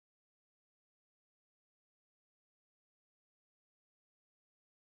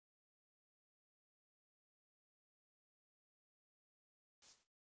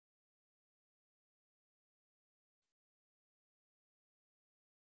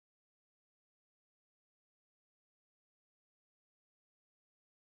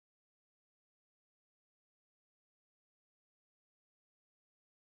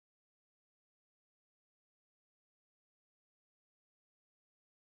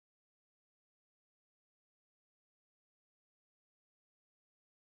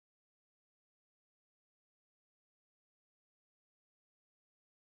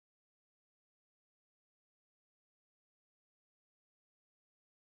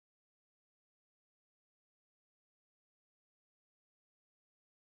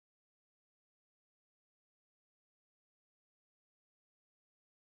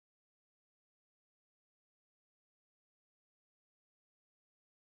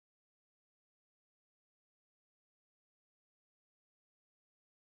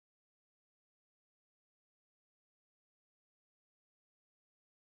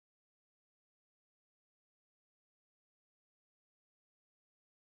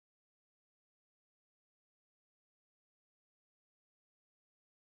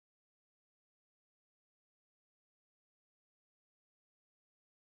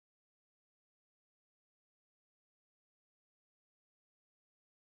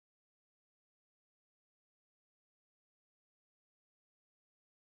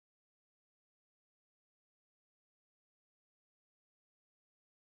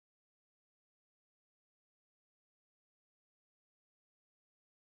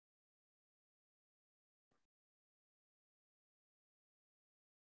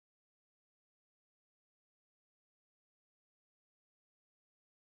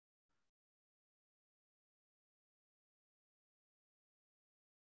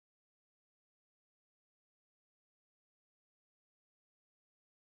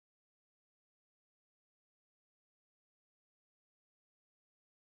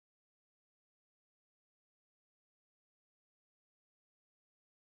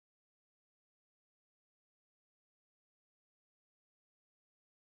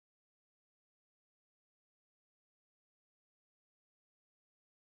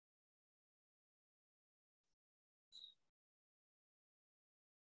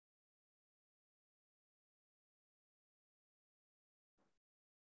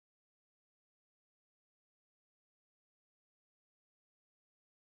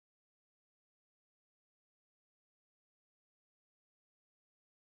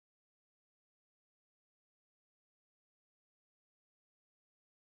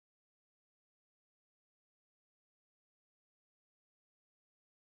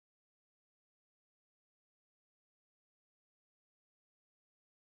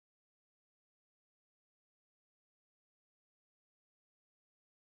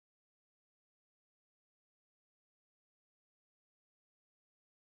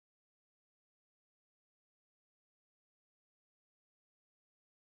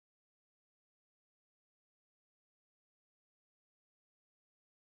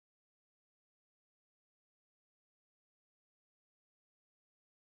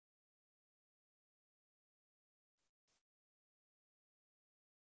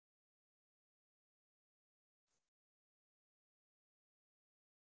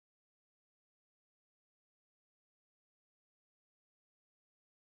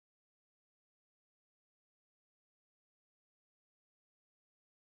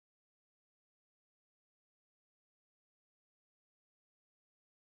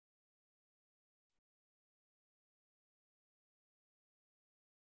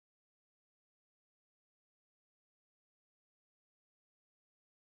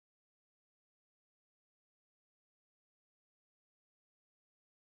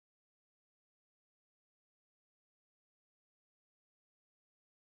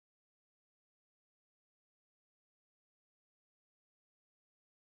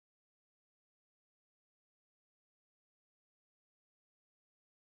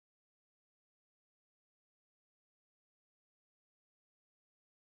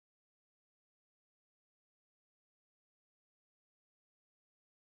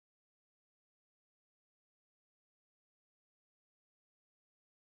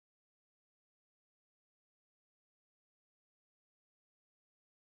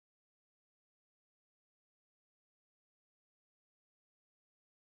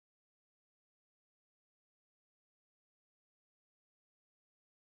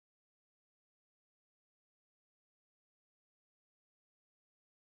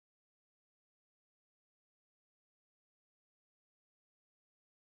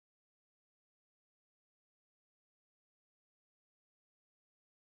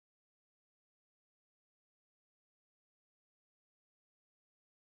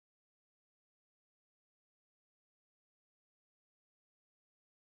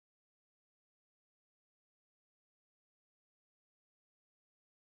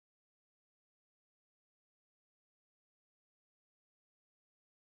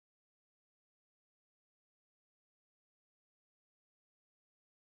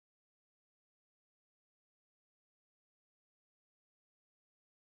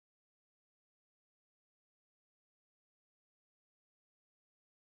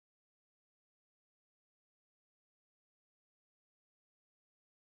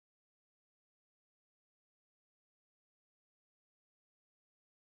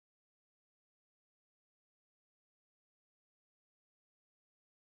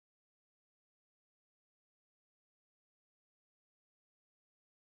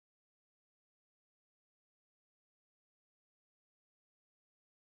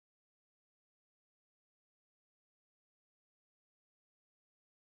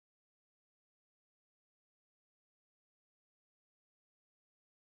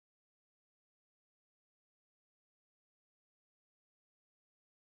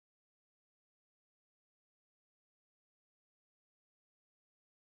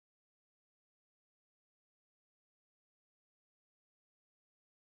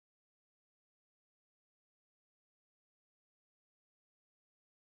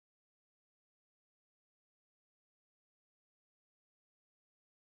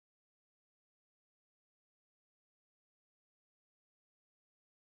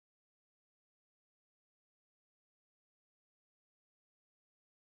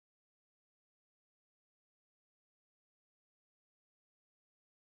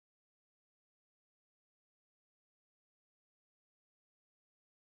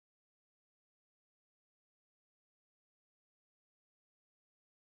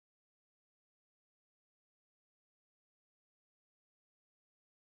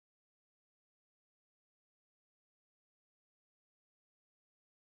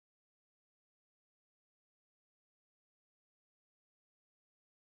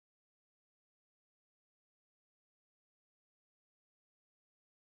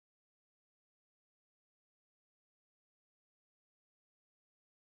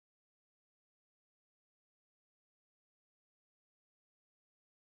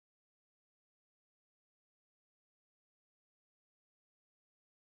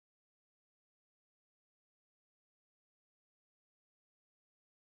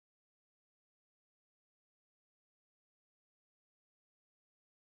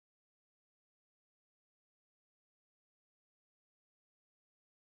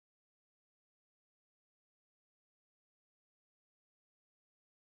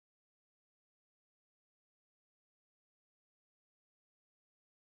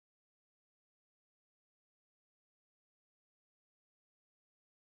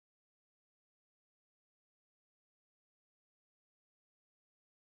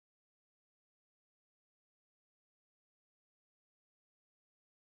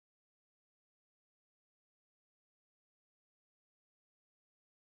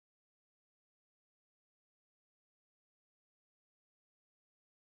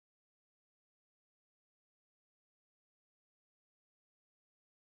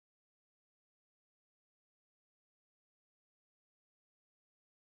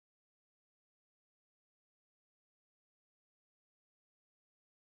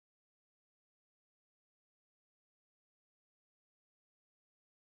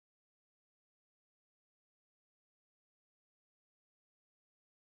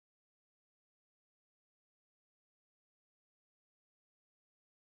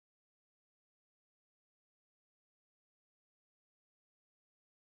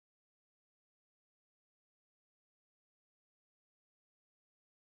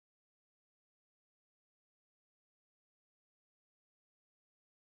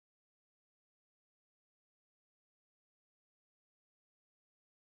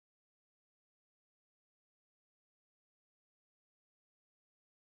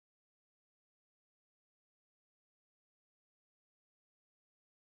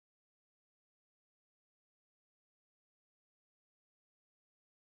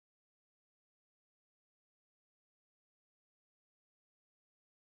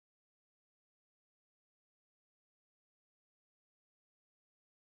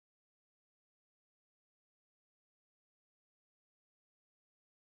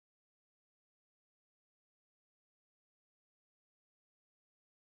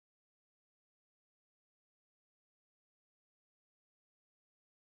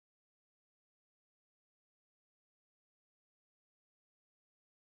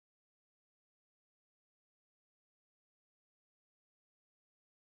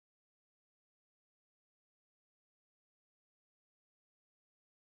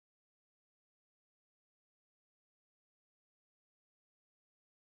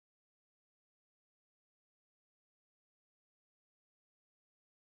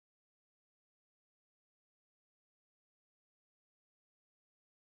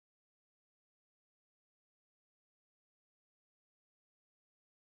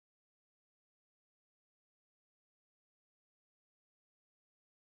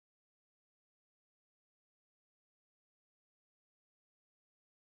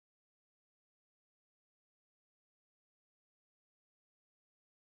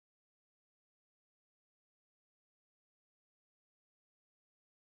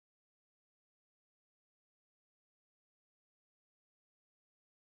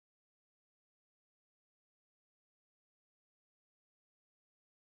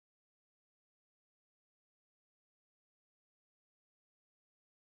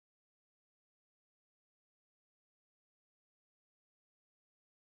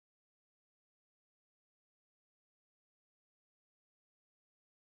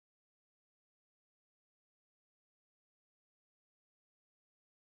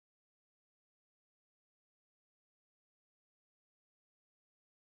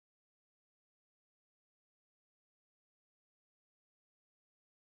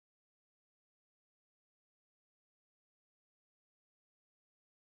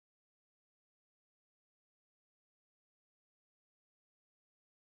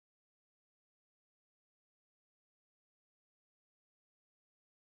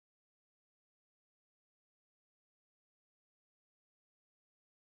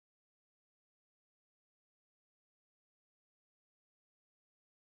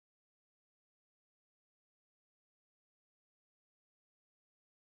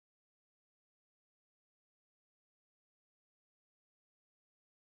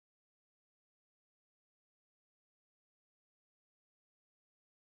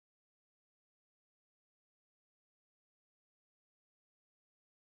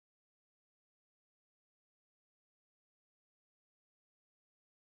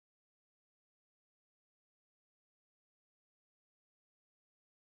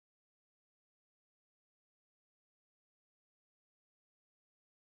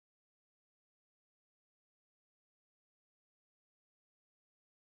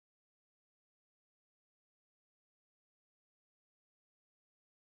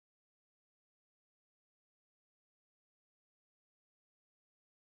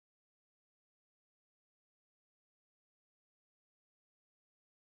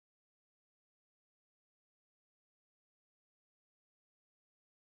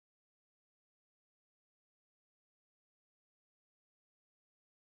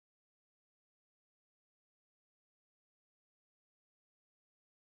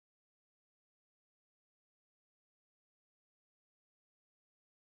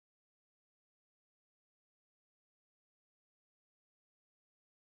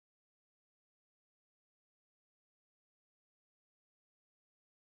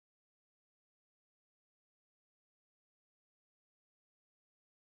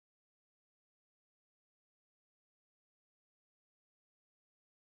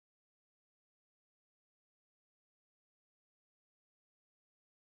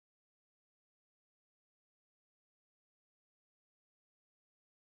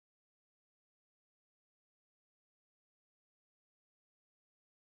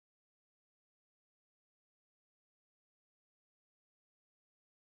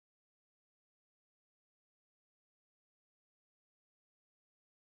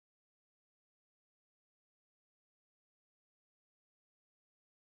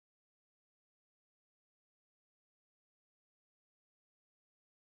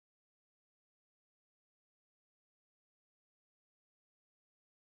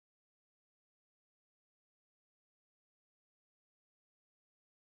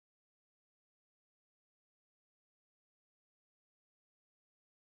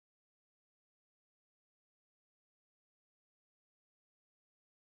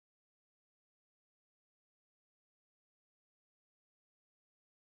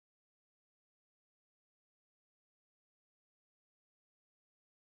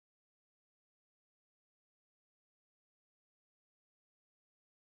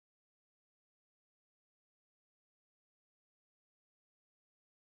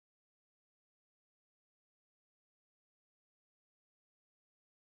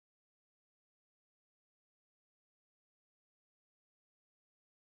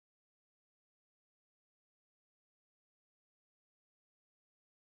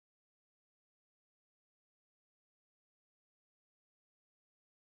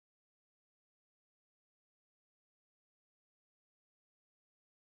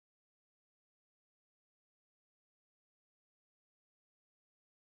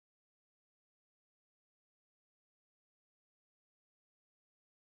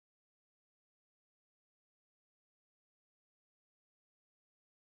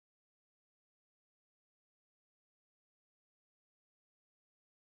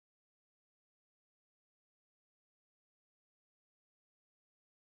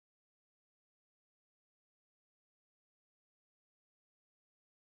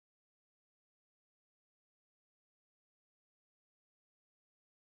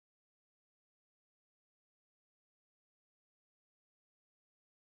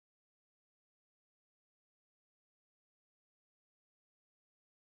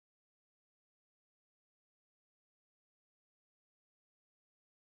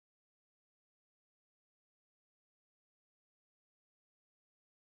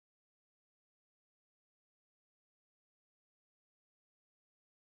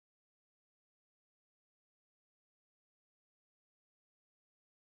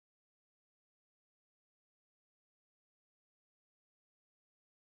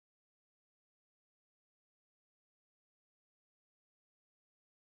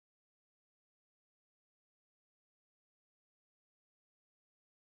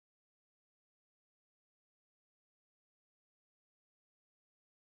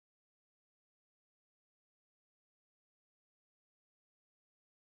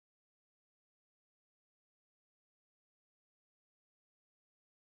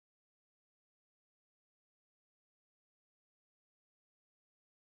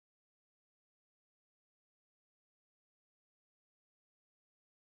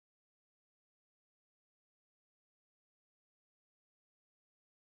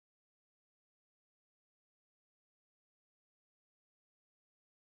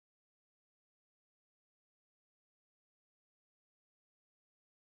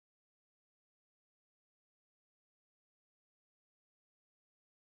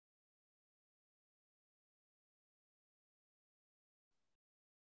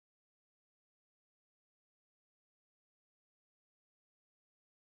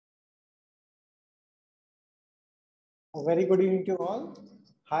A very good evening to all.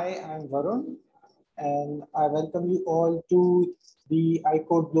 Hi, I'm Varun, and I welcome you all to the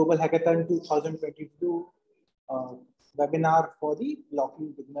ICode Global Hackathon 2022 uh, webinar for the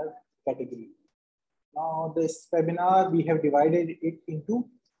blocking beginner category. Now, this webinar, we have divided it into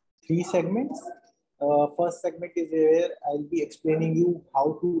three segments. First segment is where I'll be explaining you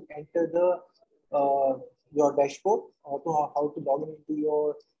how to enter your dashboard or how to log into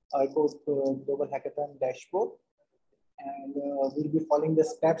your ICode Global Hackathon dashboard, and we'll be following the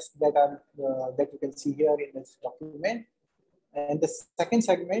steps that you can see here in this document. And the second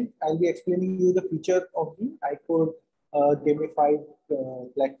segment, I'll be explaining you the feature of the ICode gamified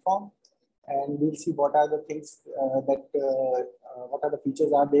platform, and we'll see what are the things what are the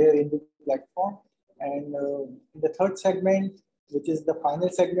features are there in the platform. And in the third segment, which is the final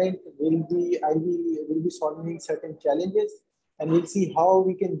segment, will be solving certain challenges, and we'll see how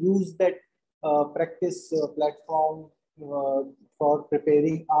we can use that practice platform for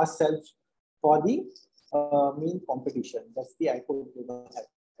preparing ourselves for the main competition. That's the ICode Global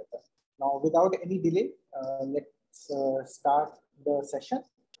Hackathon. Now, without any delay, let's start the session.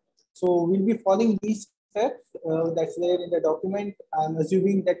 So we'll be following these steps that's there in the document. I'm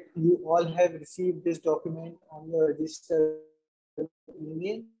assuming that you all have received this document on your registered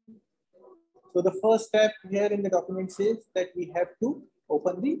email. So the first step here in the document says that we have to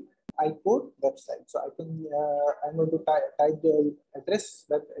open the ICode website. So I'm going to type the web address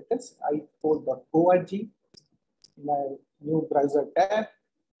icode.org in my new browser tab.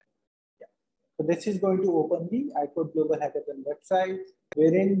 Yeah. So this is going to open the ICode Global Hackathon website,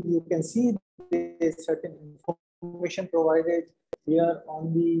 wherein you can see there's certain information provided here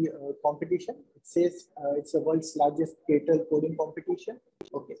on the competition. It says it's the world's largest K-12 coding competition.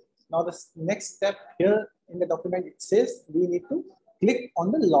 Okay. Now the next step here in the document, it says we need to click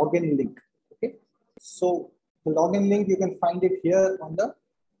on the login link. Okay. So the login link, you can find it here on the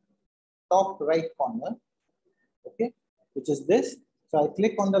top right corner. Okay. Which is this. So I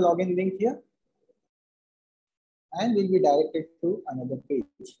click on the login link here, and will be directed to another page.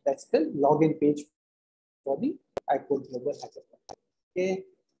 That's the login page for the ICode Global Hackathon. Okay,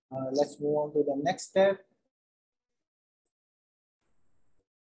 let's move on to the next step,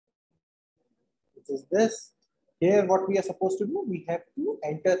 which is this. Here, what we are supposed to do, we have to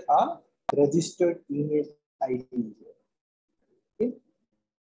enter our registered email ID here. Okay.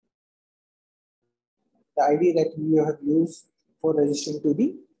 The ID that we have used for registering to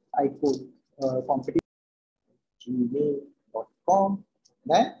the ICode competition, gmail.com.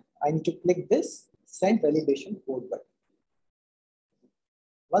 Then I need to click this send validation code button.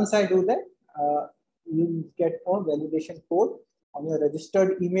 Once I do that, you get a validation code on your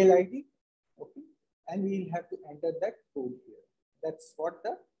registered email ID. Okay, and we'll have to enter that code here. That's what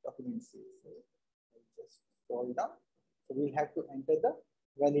the document says. So I'll just scroll down. So we'll have to enter the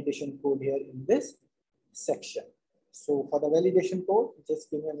validation code here in this section. So for the validation code, just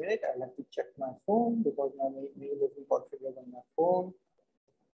give me a minute. I'll have to check my phone because my mail is configured on my phone.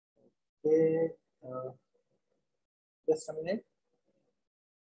 Okay, just a minute.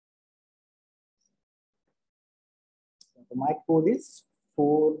 So my code is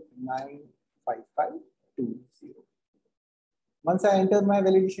 495520. Once I enter my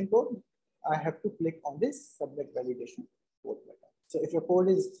validation code, I have to click on this submit validation code button. So if your code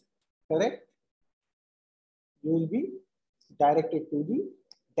is correct, you will be directed to the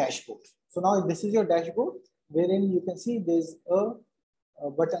dashboard. So now this is your dashboard, wherein you can see there's a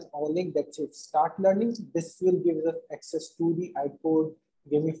button or link that says start learning. This will give us access to the ICode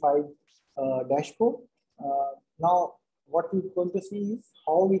gamified dashboard. Now, what we're going to see is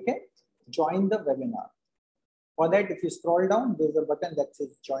how we can join the webinar. For that, if you scroll down, there's a button that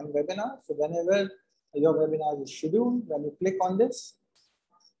says join webinar. So whenever your webinar is scheduled, when you click on this,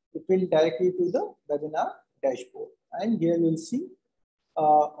 it will direct you to the webinar dashboard. And here you'll see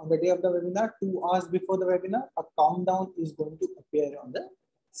on the day of the webinar, 2 hours before the webinar, a countdown is going to appear on the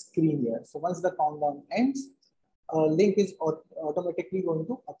screen here. So once the countdown ends, a link is automatically going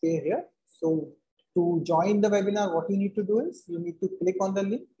to appear here. So to join the webinar, what you need to do is you need to click on the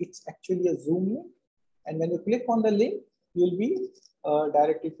link. It's actually a Zoom link. And when you click on the link, you'll be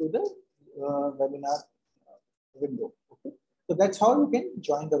directed to the webinar window. Okay. So that's how you can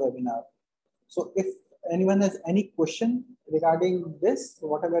join the webinar. So if anyone has any question regarding this,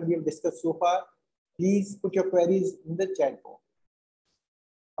 whatever we have discussed so far, please put your queries in the chat box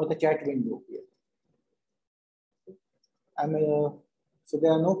or the chat window here. So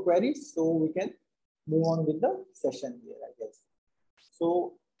there are no queries, so we can move on with the session here, I guess.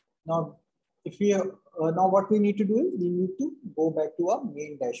 So now, if we now what we need to do is we need to go back to our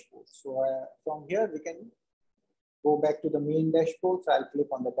main dashboard. So from here we can go back to the main dashboard. So I'll click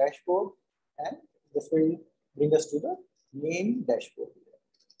on the dashboard and this will bring us to the main dashboard.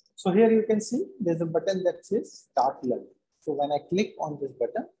 So here you can see there's a button that says start learning. So when I click on this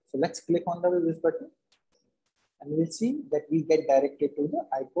button, so let's click on this button and we'll see that we get directed to the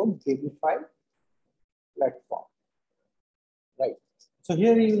ICode gamified platform. Right. So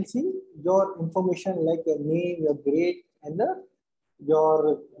here you will see your information like your name, your grade, and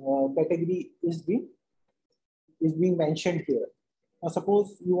your category is being mentioned here. Now,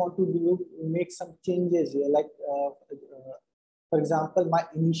 suppose you want to make some changes here, like for example, my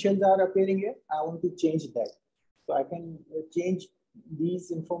initials are appearing here. I want to change that, so I can change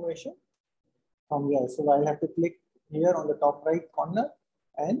these information from here. So I'll have to click here on the top right corner,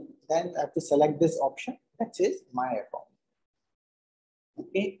 and then I have to select this option that says my account.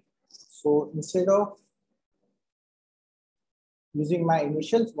 Okay, so instead of using my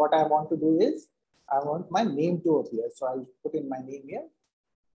initials, what I want to do is I want my name to appear. So I'll put in my name here.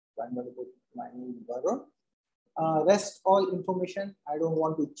 So I'm going to put my name Varun. Rest all information I don't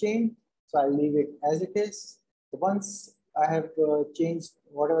want to change, so I'll leave it as it is. So once I have changed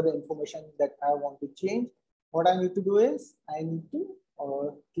whatever the information that I want to change, what I need to do is I need to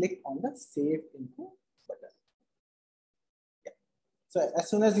click on the Save Info button. Yeah. So as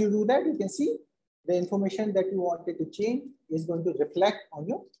soon as you do that, you can see the information that you wanted to change is going to reflect on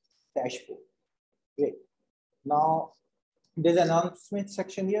your dashboard. Great. Now, there's an announcement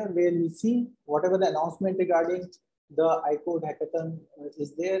section here where you see whatever the announcement regarding the ICode Hackathon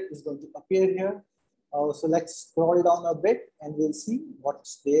is there is going to appear here. So let's scroll down a bit and we'll see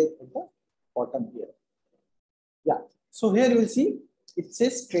what's there at the bottom here. Yeah, so here you will see it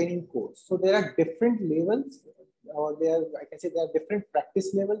says training course. So there are different levels, or I can say there are different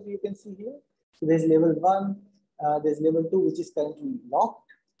practice levels you can see here. So there's level 1, there's level 2, which is currently locked.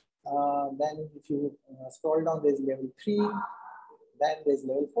 Then if you scroll down, there's level 3, then there's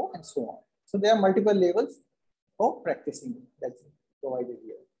level 4, and so on. So there are multiple levels for practicing that's provided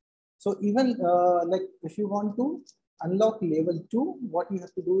here. So even like if you want to unlock level 2, what you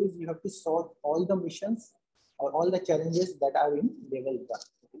have to do is you have to solve all the missions or all the challenges that are in level 1.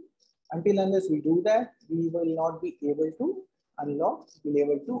 Okay? Until unless we do that, we will not be able to unlock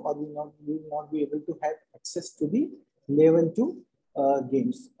level 2, or we will not be able to have access to the level 2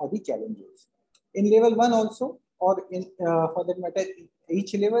 games or the challenges. In level 1 also, or in for that matter,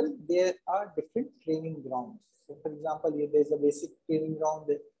 each level, there are different training grounds. So for example, here there's a basic training ground.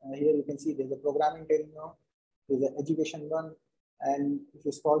 Here you can see there's a programming training ground, there's an education one. And if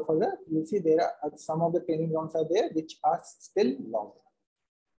you scroll further, you'll see there are some of the training grounds are there, which are still locked.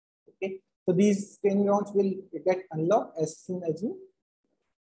 Okay. So these training grounds will get unlocked as soon as you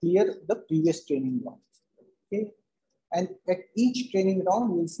clear the previous training grounds. Okay. And at each training round,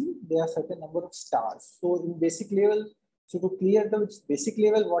 we'll see there are certain number of stars. So in basic level, so to clear the basic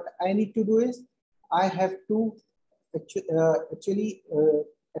level, what I need to do is I have to actually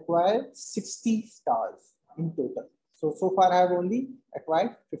acquire 60 stars in total. So far I have only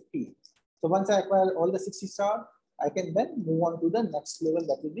acquired 50. So once I acquire all the 60 stars, I can then move on to the next level,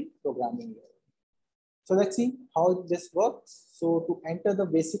 that will be programming level. So let's see how this works. So to enter the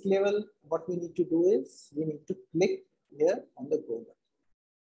basic level, what we need to do is we need to click here on the go button.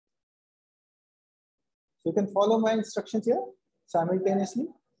 So you can follow my instructions here simultaneously.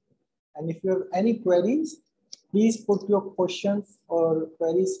 And if you have any queries, please put your questions or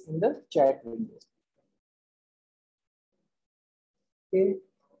queries in the chat window. Okay.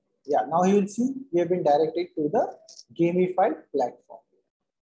 Yeah, now you will see we have been directed to the gamified platform.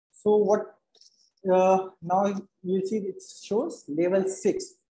 So what now you will see it shows level 6.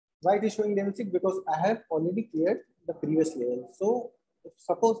 Why it is showing level 6? Because I have already cleared the previous level. So if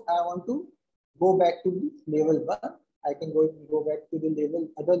suppose I want to go back to the level 1, I can go back to the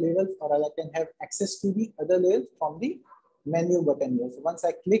other levels, or I can have access to the other levels from the menu button here. So once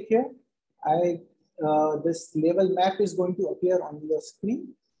I click here, this level map is going to appear on your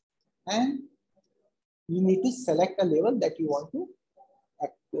screen, and you need to select a level that you want to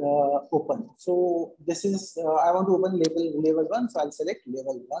open. So this is I want to open level 1, so I'll select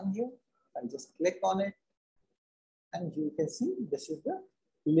level 1 here. I'll just click on it, and you can see this is the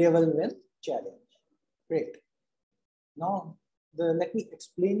level 1 challenge. Great. Now let me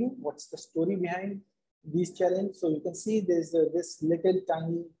explain you what's the story behind these challenges. So you can see there's this little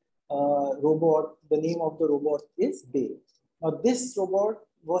tiny robot. The name of the robot is Dave. Now this robot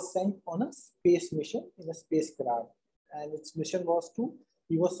was sent on a space mission in a spacecraft, and its mission was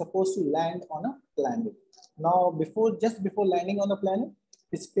he was supposed to land on a planet. Now just before landing on the planet,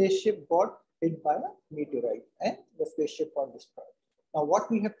 his spaceship got hit by a meteorite and the spaceship got destroyed. Now what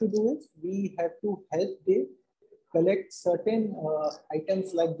we have to do is we have to help Dave collect certain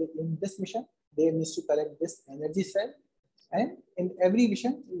items like in this mission, Dave needs to collect this energy cell, and in every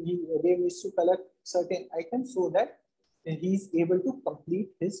mission, Dave needs to collect certain items so that he is able to complete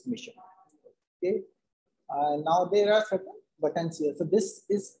his mission. Okay. Now there are certain buttons here. So this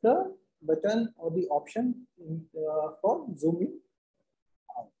is the button or the option for zooming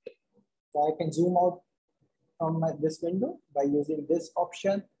out. So I can zoom out from this window by using this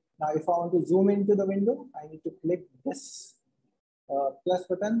option. Now, if I want to zoom into the window, I need to click this plus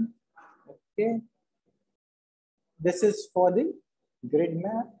button. Okay. This is for the grid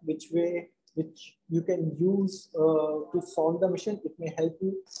map, which you can use to solve the mission. It may help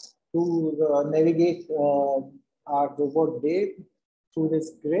you to navigate our robot Dave through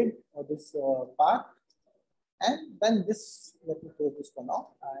this grid or this path. And then this, let me close this for now.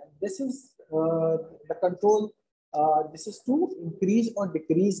 This is the control. This is to increase or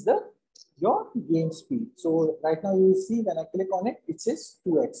decrease your game speed. So right now you will see when I click on it, it says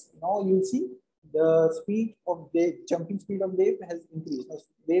 2x. Now you'll see the speed of Dave, jumping speed of Dave has increased. Now,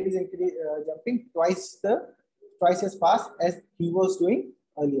 Dave is jumping twice as fast as he was doing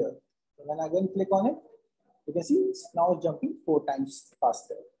earlier. So when I again click on it, you can see it's now jumping 4 times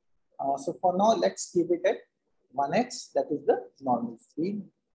faster. So for now, let's keep it at 1x. That is the normal speed.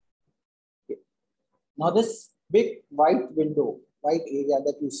 Okay. Now this big white area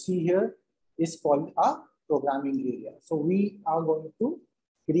that you see here is called a programming area. So we are going to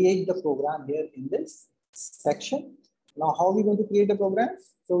create the program here in this section. Now, how are we going to create the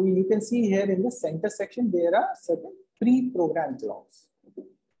programs? So you can see here in the center section, there are certain pre-programmed blocks. So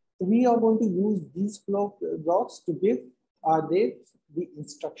we are going to use these blocks to give Dave the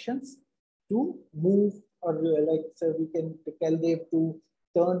instructions to move, or like, so we can tell Dave to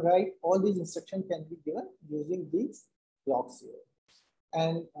turn right. All these instructions can be given using these blocks here.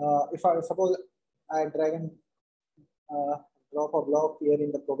 And if I suppose I drag and drop a block here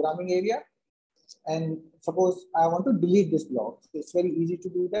in the programming area, and suppose I want to delete this block, so it's very easy to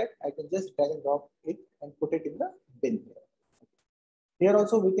do that. I can just drag and drop it and put it in the bin here. Here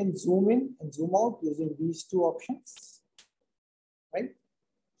also we can zoom in and zoom out using these two options, right?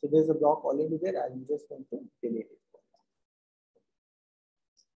 So there's a block already there. I'm just going to delete it.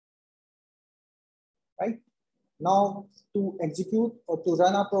 Right? Now to execute or to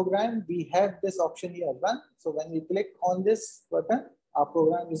run our program, we have this option here, run. So when we click on this button, our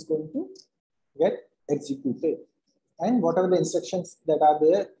program is going to get executed. And whatever the instructions that are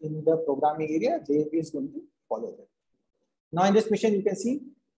there in the programming area, Dave is going to follow them. Now in this mission, you can see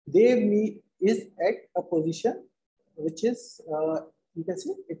Dave is at a position which is, you can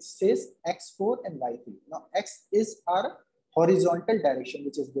see it says X4 and Y3. Now X is our horizontal direction,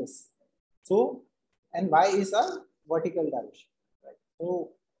 which is this. So, and Y is our vertical direction. Right?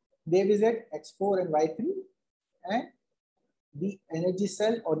 So Dave is at X4 and Y3, and the energy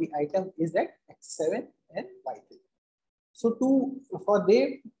cell or the item is at X7 and Y3. So for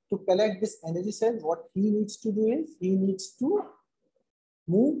Dave to collect this energy cell, what he needs to do is he needs to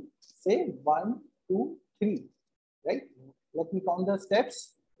move, say 1, 2, 3, right? Let me count the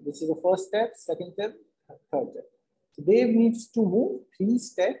steps. This is the first step, second step, third step. So Dave needs to move 3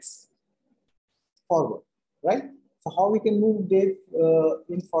 steps forward, right? So how we can move Dave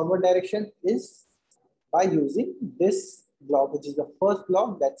in forward direction is by using this block, which is the first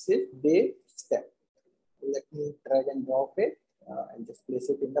block that says Dave step. Let me drag and drop it and just place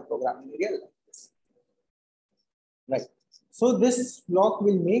it in the programming area like this. Right. So this block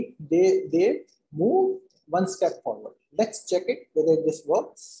will make Dave move 1 step forward. Let's check it whether this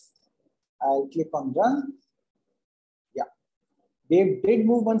works. I'll click on run. Yeah. Dave did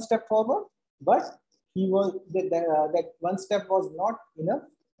move 1 step forward, but he was that 1 step was not enough,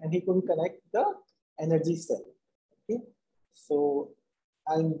 and he couldn't connect the energy cell. Okay. So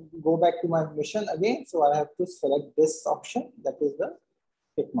I'll go back to my mission again. So I have to select this option, that is the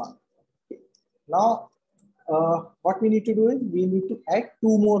tick mark. Okay. Now, what we need to do is we need to add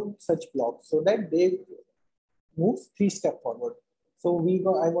 2 more such blocks so that they moves 3 steps forward. So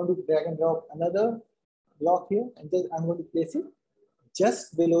I want to drag and drop another block here, and then I'm going to place it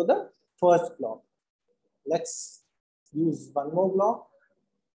just below the first block. Let's use 1 more block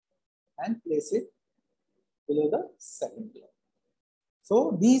and place it below the second block.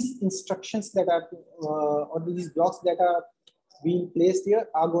 So these instructions that are, or these blocks that are being placed here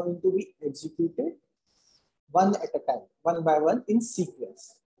are going to be executed one at a time, one by one in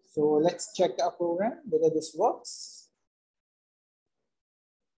sequence. So let's check our program, whether this works.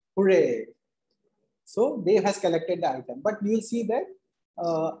 Hooray. So Dave has collected the item, but you will see that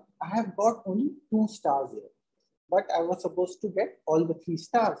I have got only 2 stars here, but I was supposed to get all the 3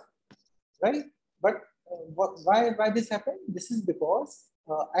 stars, right? But why this happened? This is because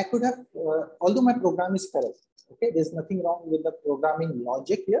I could have, although my program is correct, okay, there's nothing wrong with the programming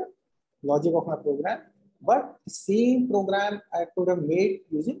logic here, logic of my program, but the same program I could have made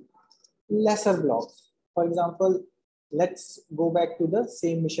using lesser blocks. For example, let's go back to the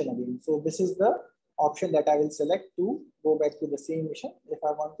same mission again. So this is the option that I will select to go back to the same mission. If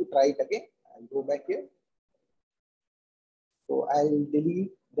I want to try it again, I'll go back here. So I'll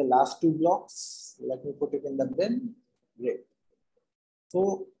delete the last two blocks. Let me put it in the bin. Great.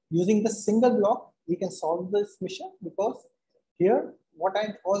 So using the single block, we can solve this mission because here, what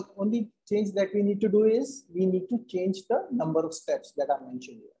I only change that we need to do is we need to change the number of steps that are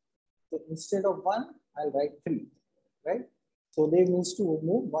mentioned here. So instead of 1, I'll write 3, right? So Dave needs to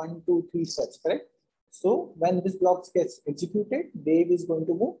move 1, 2, 3 steps, correct? So when this block gets executed, Dave is going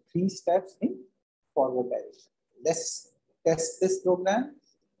to move 3 steps in forward direction. Let's test this program.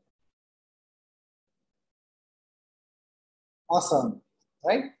 Awesome,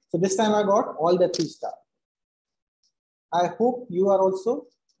 right? So this time I got all the 3 stars. I hope you are also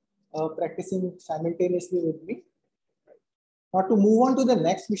practicing simultaneously with me. Now to move on to the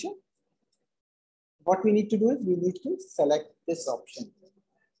next mission, what we need to do is we need to select this option.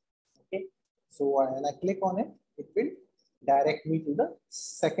 Okay, so when I click on it, it will direct me to the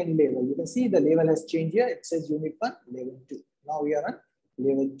second level. You can see the level has changed here. It says unit 1, level 2. Now we are on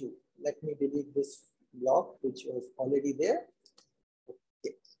level 2. Let me delete this block, which was already there.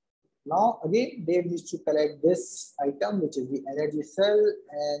 Okay. Now again, Dave needs to collect this item, which is the energy cell.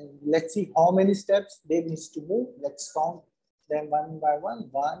 And let's see how many steps Dave needs to move. Let's count them one by one.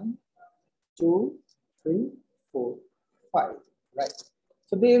 1, 2, 3, 4, 5. Right.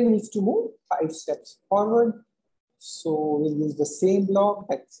 So Dave needs to move 5 steps forward. So we'll use the same block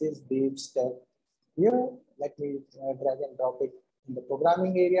that says Dave step here. Let me drag and drop it in the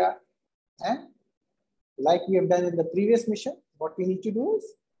programming area. And like we have done in the previous mission, what we need to do is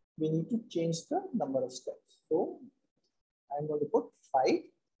we need to change the number of steps. So I'm going to put 5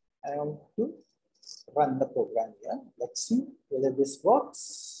 and I'm going to run the program here. Let's see whether this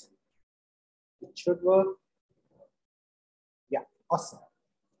works. It should work. Yeah, awesome.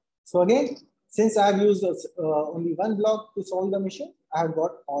 So again, since I've used only one block to solve the mission, I've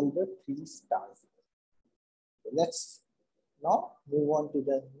got all the 3 stars. So let's now move on to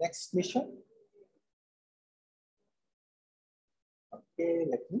the next mission. Okay,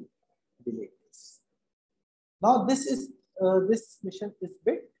 let me delete this. Now this mission is a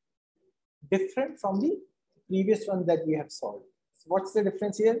bit different from the previous one that we have solved. So what's the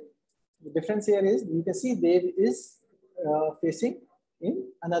difference here? The difference here is you can see Dave is facing in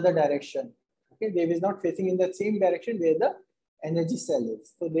another direction. Okay, Dave is not facing in the same direction where the energy cell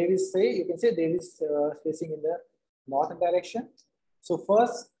is. So Dave is you can say Dave is facing in the north direction. So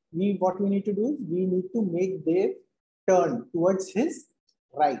first, what we need to do is we need to make Dave turn towards his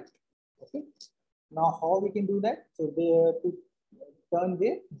right. Okay. Now how we can do that? So to turn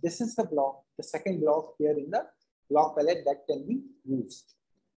there, this is the block, the second block here in the block palette that can be used.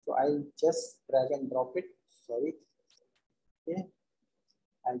 So I'll just drag and drop it. Sorry. Okay.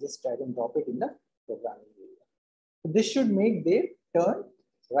 I'll just drag and drop it in the programming area. So this should make Dave turn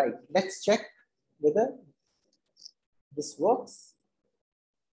right. Let's check whether this works.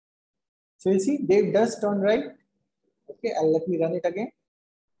 So you see, Dave does turn right. Okay, let me run it again.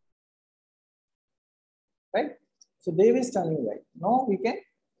 Right. So Dave is turning right. Now we can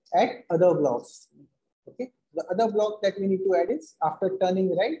add other blocks. Okay. The other block that we need to add is after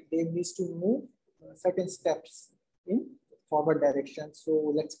turning right, Dave needs to move certain steps in forward direction.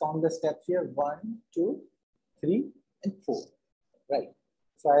 So let's count the steps here. 1, 2, 3, and 4. Right.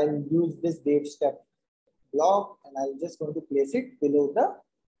 So I'll use this Dave step block and I'm just going to place it below the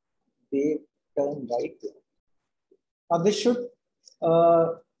Dave turn right here. Now this should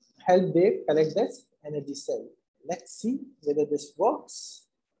help Dave collect this energy cell. Let's see whether this works.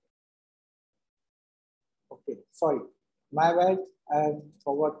 Okay, sorry, my bad. I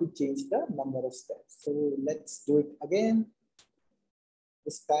forgot to change the number of steps. So let's do it again.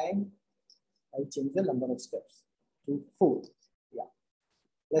 This time I'll change the number of steps to 4. Yeah,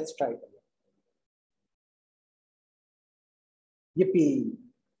 let's try it again. Yippee,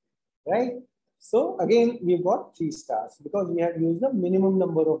 right? So again, we've got 3 stars because we have used the minimum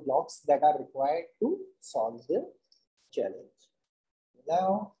number of blocks that are required to solve the challenge.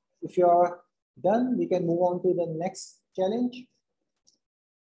 Now, if you are done, we can move on to the next challenge.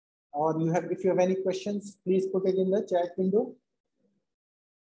 Or if you have any questions, please put it in the chat window.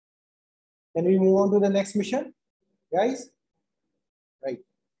 Can we move on to the next mission, guys? Right.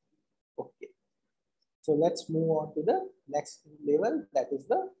 Okay. So let's move on to the next level. That is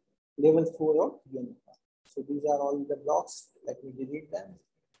the level 4 of unit 1. So these are all the blocks. Let me delete them.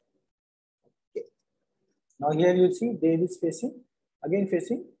 Okay. Now here you see Dave is facing, again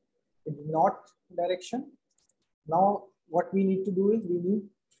facing in the north direction. Now what we need to do is we need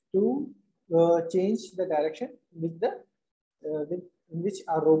to change the direction with the in which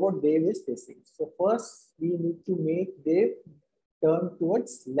our robot Dave is facing. So first we need to make Dave turn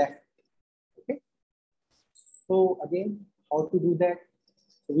towards left. Okay. So again, how to do that?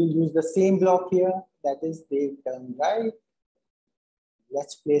 So we'll use the same block here. That is Dave turn right.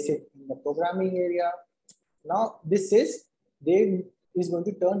 Let's place it in the programming area. Now this is Dave is going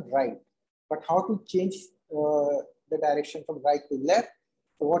to turn right. But how to change the direction from right to left?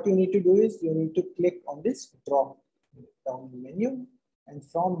 So what you need to do is you need to click on this drop down menu, and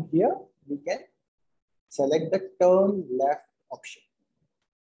from here we can select the turn left option.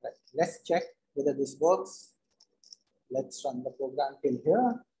 Right. Let's check whether this works. Let's run the program till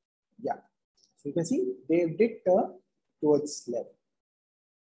here. Yeah. So you can see Dave did turn towards left.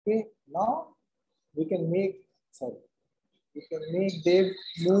 Okay. Now we can make Dave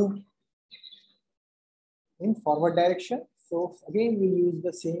move in forward direction. So again, we use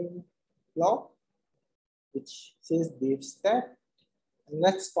the same block which says Dave step. And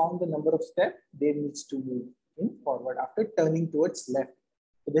let's count the number of steps Dave needs to move in forward after turning towards left.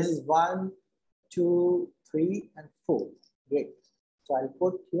 So this is 1, 2, 3, and 4. Great. So I'll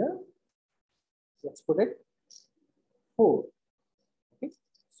put here, let's put it 4. Okay.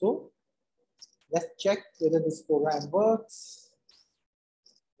 So let's check whether this program works.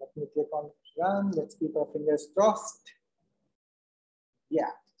 Let me click on run. Let's keep our fingers crossed.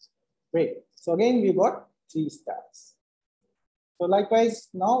 Yeah, great. So again, we got 3 stars. So likewise,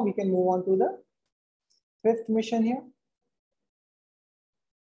 now we can move on to the 5th mission here.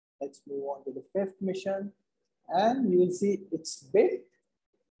 Let's move on to the 5th mission, and you will see it's a bit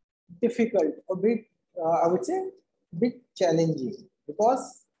difficult, a bit, I would say, a bit challenging,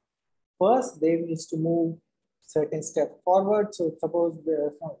 because first Dave needs to move certain step forward. So suppose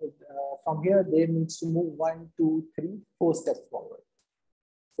from here, Dave needs to move 1, 2, 3, 4 steps forward.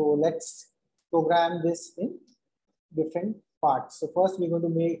 So let's program this in different parts. So first we're going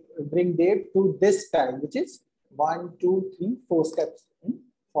to bring Dave to this time, which is 1, 2, 3, 4 steps in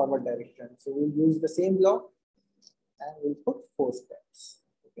forward direction. So we'll use the same block and we'll put 4 steps.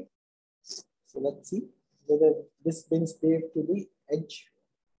 Okay. So let's see whether this brings Dave to the edge.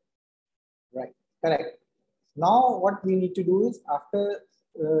 Right. Correct. Now what we need to do is after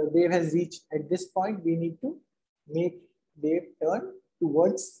Dave has reached at this point, we need to make Dave turn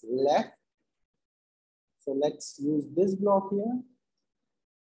towards left. So let's use this block here.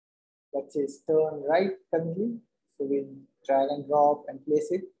 Let's say turn right currently. So we'll drag and drop and place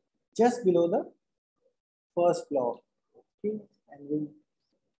it just below the first block. Okay. And we'll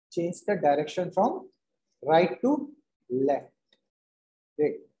change the direction from right to left.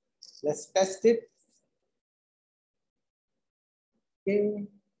 Great. Let's test it. Okay.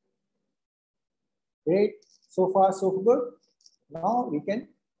 Great. So far, so good. Now we can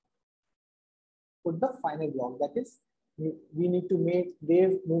put the final block. That is, we need to make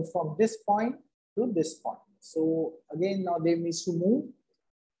Dave move from this point to this point. So again, now Dave needs to move,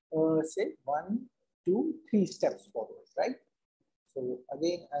 say 1, 2, 3 steps forward, right? So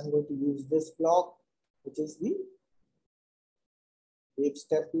again, I'm going to use this block, which is the Dave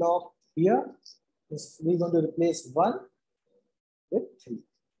step block here. We're going to replace 1 with 3,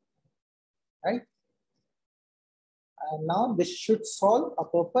 right? And now this should solve a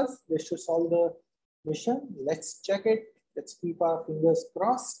purpose. This should solve the mission. Let's check it. Let's keep our fingers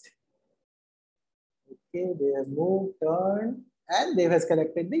crossed. Okay, they have moved, turned, and Dave has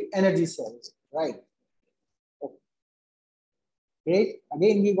collected the energy cells, right? Okay. Great.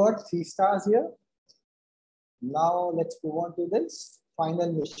 Again, we got 3 stars here. Now let's move on to this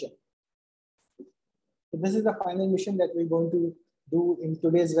final mission. So this is the final mission that we're going to do in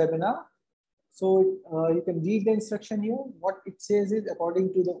today's webinar. So you can read the instruction here. What it says is,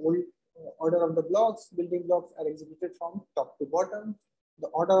 according to the old order of the blocks, building blocks are executed from top to bottom. The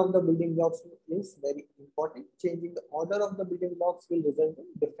order of the building blocks is very important. Changing the order of the building blocks will result in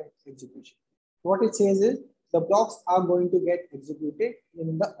different execution. What it says is, the blocks are going to get executed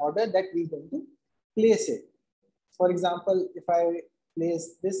in the order that we're going to place it. For example, if I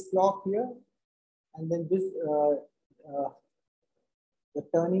place this block here, and then this the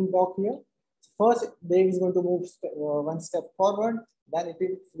turning block here. First, Dave is going to move 1 step forward, then it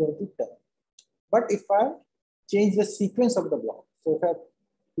is going to turn. But if I change the sequence of the block, so if I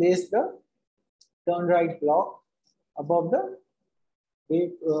place the turn right block above the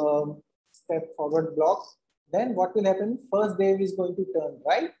Dave step forward block, then what will happen? First, Dave is going to turn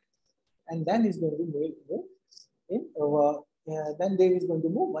right, and then it's going to move in over. Then Dave is going to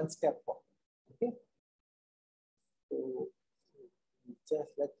move one step forward. Okay. So just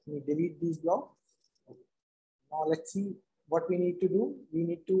let me delete these blocks. Now let's see what we need to do. We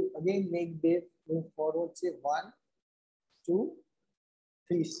need to again make Dave move forward, say 1, 2,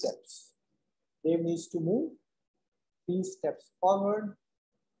 3 steps. Dave needs to move 3 steps forward.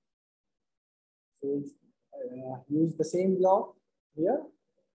 So use the same block here.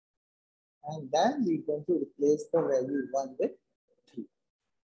 And then we're going to replace the value 1 with 3.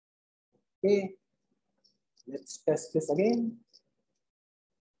 Okay. Let's test this again.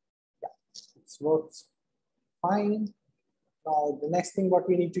 Yeah, it works fine. Now, the next thing what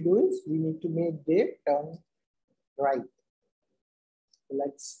we need to do is we need to make Dave turn right. So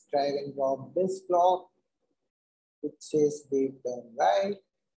let's drag and drop this block, which says Dave turn right.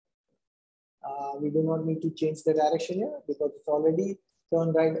 We do not need to change the direction here because it's already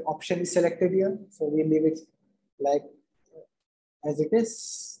turn right option is selected here. So we leave it like as it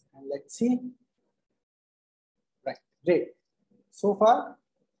is. And let's see. Right, great. So far,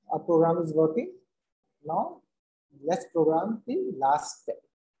 our program is working. Now, let's program the last step,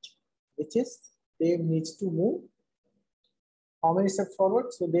 which is Dave needs to move how many steps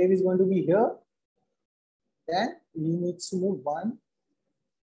forward? So Dave is going to be here. Then he needs to move 1,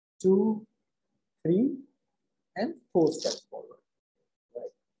 2, 3, and 4 steps forward. Right.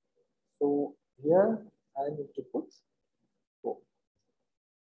 So here I need to put 4.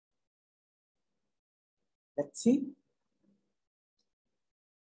 Let's see.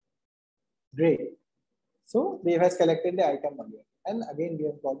 Great. So Dave has collected the item again. And again, we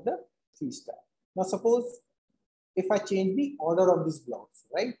have got the 3 star. Now suppose if I change the order of these blocks,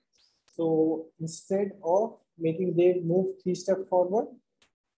 right? So instead of making Dave move 3 steps forward,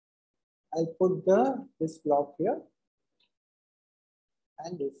 I'll put this block here.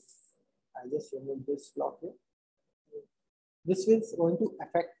 And I just remove this block here. This is going to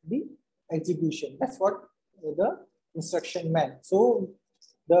affect the execution. That's what the instruction meant. So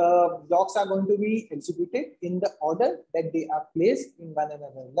the blocks are going to be executed in the order that they are placed in one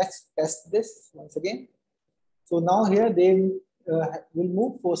another. Let's test this once again. So now here they will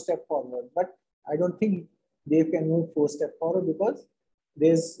move 4 steps forward, but I don't think they can move 4 steps forward because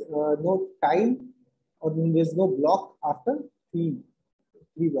there's no time or there's no block after three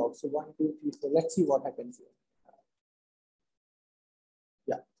blocks. So 1, 2, 3, 4. Let's see what happens here.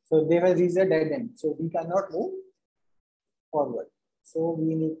 Yeah. So they have reached a dead end. So we cannot move forward. So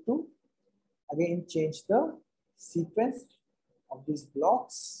we need to again change the sequence of these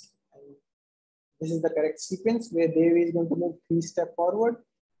blocks. And this is the correct sequence where Dave is going to move 3 steps forward.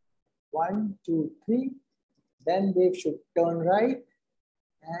 1, 2, 3. Then Dave should turn right.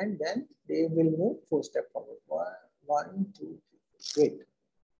 And then Dave will move 4 steps forward. 1, 2, 3. Great.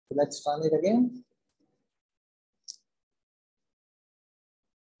 So let's run it again.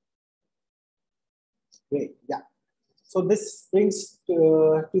 Great. Yeah. So this brings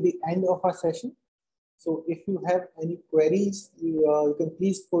to the end of our session. So if you have any queries, you can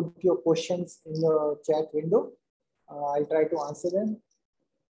please put your questions in the chat window. I'll try to answer them.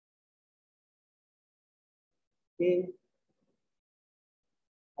 Okay.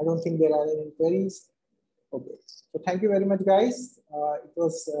 I don't think there are any queries. Okay. So thank you very much, guys. It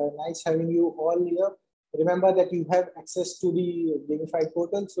was nice having you all here. Remember that you have access to the gamified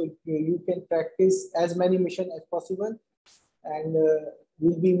portal, so you can practice as many missions as possible. And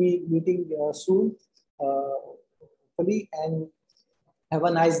we'll be meeting soon, hopefully. And have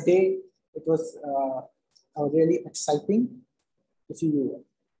a nice day. It was really exciting to see you.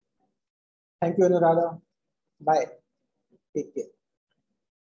 Thank you, Anuradha. Bye. Take care.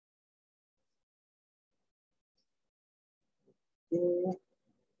 Okay.